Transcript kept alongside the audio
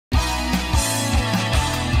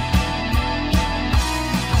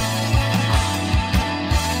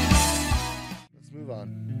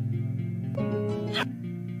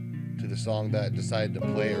song that decided to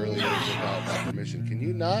play earlier without my permission. Can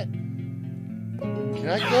you not? Can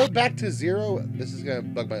I go back to 0? This is gonna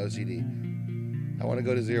bug my OCD. I want to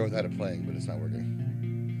go to 0 without it playing, but it's not working.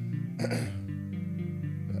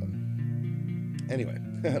 Anyway,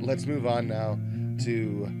 let's move on now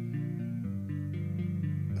to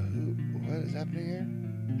what is happening here?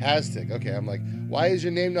 HazTik. Okay, I'm like, why is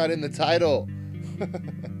your name not in the title?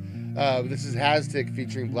 This is HazTik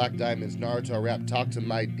featuring Blvk Divmonds, Naruto rap Talk to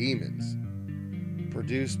My Demons,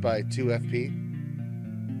 produced by 2FP.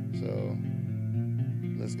 So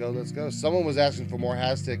let's go, let's go. Someone was asking for more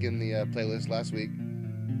HazTik in the playlist last week.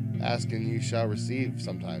 Asking you shall receive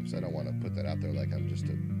sometimes. I don't want to put that out there like I'm just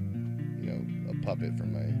a, you know, a puppet for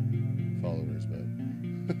my followers, but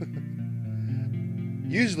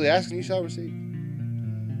usually asking you shall receive.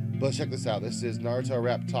 But let's check this out. This is Naruto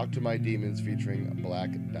rap Talk to My Demons featuring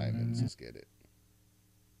Blvk Divmonds. Let's get it.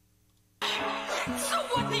 So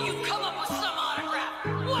what do you come up with some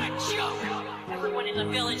autograph? What a joke! Everyone in the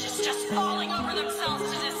village is just falling over themselves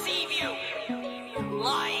to deceive you.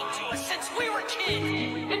 Lying to us since we were kids,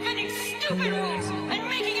 inventing stupid rules and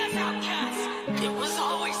making us outcasts. It was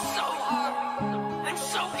always so hard and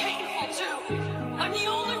so painful too. I'm the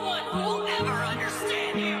only one who will ever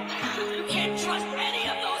understand you. You can't trust any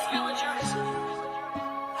of those villagers.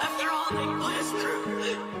 After all they put us through.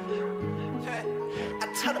 I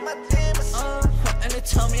told them my demons, and they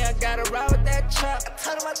told me I gotta ride with that chop. I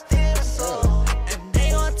told them my demons, and they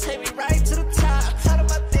gonna take me right to the top. I told them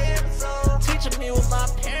my demons, teaching me what my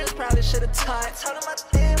parents probably should have taught. I told them my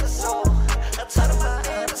demons, I told them my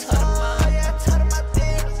demons, yeah, I told them my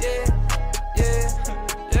demons, yeah,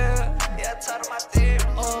 I told them my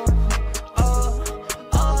demons, yeah,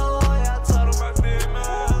 I told them my demons.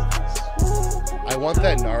 I want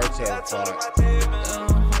that Naruto thought. I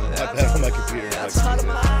have that on my computer.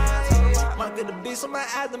 The beast on my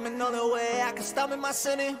abdomen, on the way I can stop in my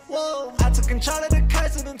sinning. Whoa, I took control of the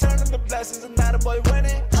curses and turned into blessings, and now the boy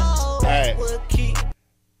winning. Oh, right.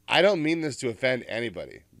 I don't mean this to offend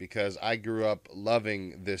anybody because I grew up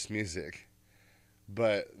loving this music,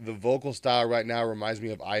 but the vocal style right now reminds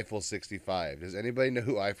me of Eiffel 65. Does anybody know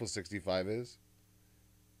who Eiffel 65 is?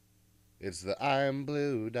 It's the I'm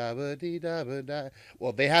blue, da ba dee da ba da.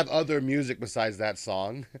 Well, they have other music besides that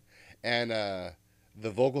song, and the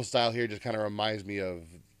vocal style here just kind of reminds me of,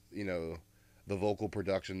 you know, the vocal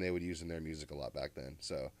production they would use in their music a lot back then.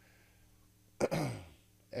 So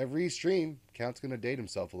every stream, Count's gonna date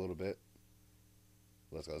himself a little bit.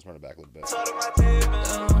 Let's go. Let's run it back a little bit.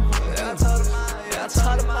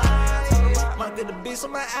 The beast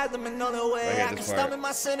on my abdomen, on the way I can stop in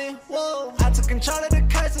my sinning. Whoa, I took control of the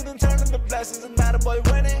curses and turned into blessings, and now the boy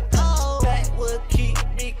winning. Oh, that would keep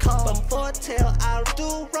me calm, but foretell I'll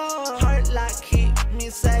do wrong. Heart lock keep me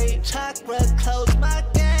safe, chakra close my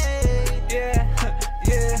gate. Yeah.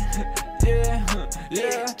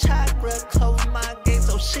 Chakra close my gate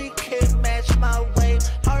so she can match my weight.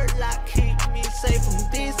 Heart lock keep me safe from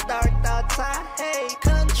these dark thoughts I hate.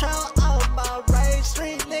 Control all my rage,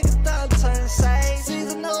 street niggas done turn safe.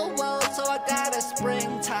 Seasonal woe, so I got a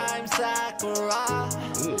springtime sakura.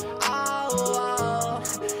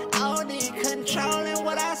 I don't need controlling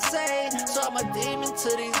what I say. So I'm a demon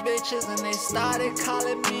to these bitches, and they started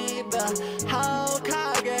calling me the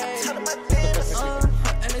Hokage. Tell them my demons,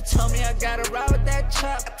 and they told me I gotta ride with that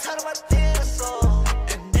chop. I told them my demons,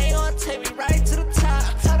 and they gonna take me right to the top.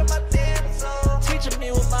 I told them my demons, teaching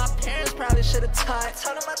me what my parents probably should have taught. I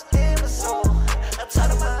told them my demons, I told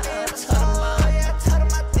them my demons, yeah, I told them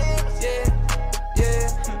my demons, yeah,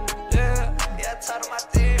 I told them my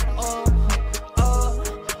demons,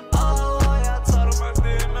 yeah, I told them my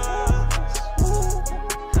demons,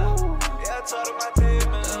 yeah, I told them my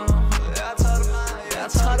demons, yeah, I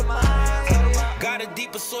told them my. Got a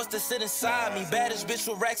deeper source that sit inside me. Baddest bitch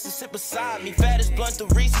with racks that sit beside me. Fattest blunt the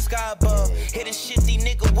Reese's sky above. Hitting shitty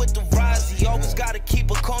nigga with the Rozzy. Always gotta keep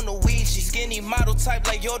a Konoichi. Skinny model type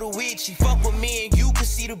like Yoruichi. Fuck with me and you can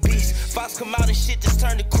see the beast. Fox come out and shit just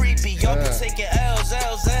turn to creepy. Y'all been taking L's.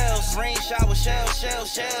 Rain shower,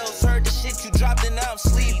 shells. Heard the shit you dropped and now I'm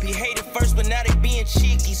sleepy. Hated first but now they being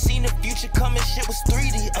cheeky. Seen the future coming, shit was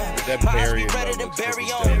 3D. My eyes be redder than Barry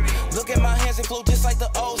on. Look at my hands, they flow just like the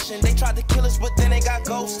ocean. They tried to kill us but then they got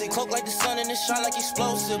ghosted. Cloak like the sun and it shine like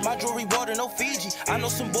explosive. My jewelry water, no Fiji. I know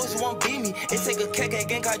some boys who won't beat me. It take a KK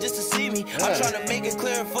gang car just to see me. I'm trying to make it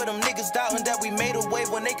clear for them niggas doubting that we made a wave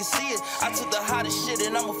when they can see it. I took the hottest shit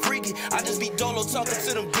and I'm a freaky. I just be dolo talking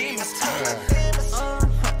to them demons.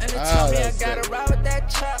 And they told me I gotta ride with that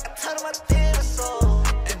chop. I told them my demons,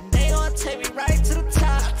 and they gonna take me right to the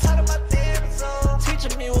top. I told them my demons,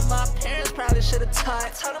 teaching me what my parents probably should have taught. I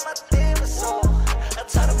told them my demons, I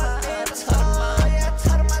told them my demons,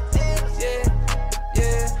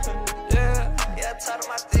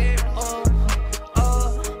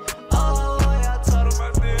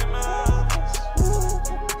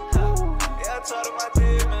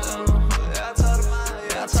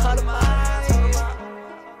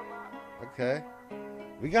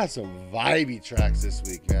 We got some vibey tracks this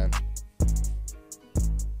week, man.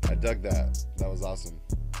 I dug that. That was awesome.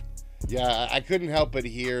 Yeah, I couldn't help but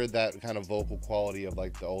hear that kind of vocal quality of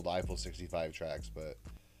like the old Eiffel 65 tracks, but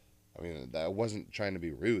I mean, that wasn't trying to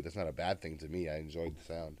be rude. That's not a bad thing to me. I enjoyed the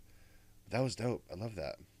sound. But that was dope. I love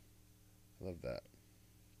that. I love that.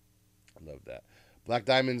 I love that. Blvk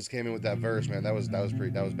Divmonds came in with that verse, man. That was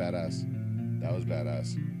badass. That was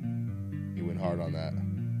badass. He went hard on that.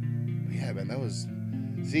 But yeah, man, that was.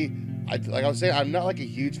 See, like I was saying, I'm not like a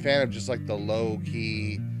huge fan of just like the low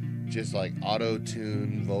key, just like auto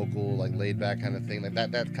tune vocal, like laid back kind of thing, like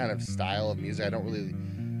that kind of style of music. I don't really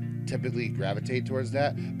typically gravitate towards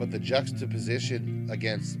that. But the juxtaposition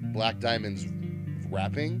against Blvk Divmonds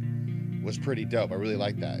rapping was pretty dope. I really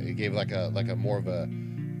liked that. It gave like a more of a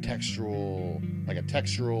textural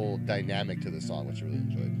dynamic to the song, which I really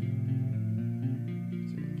enjoyed.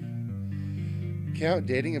 Count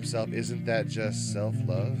dating himself, isn't that just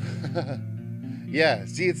self-love? Yeah,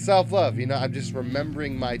 see, it's self-love. You know, I'm just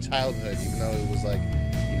remembering my childhood, even though it was like,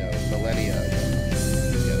 you know, millennia ago.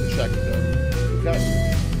 Yeah, the track was dope. We've got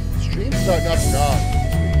streams starting off strong.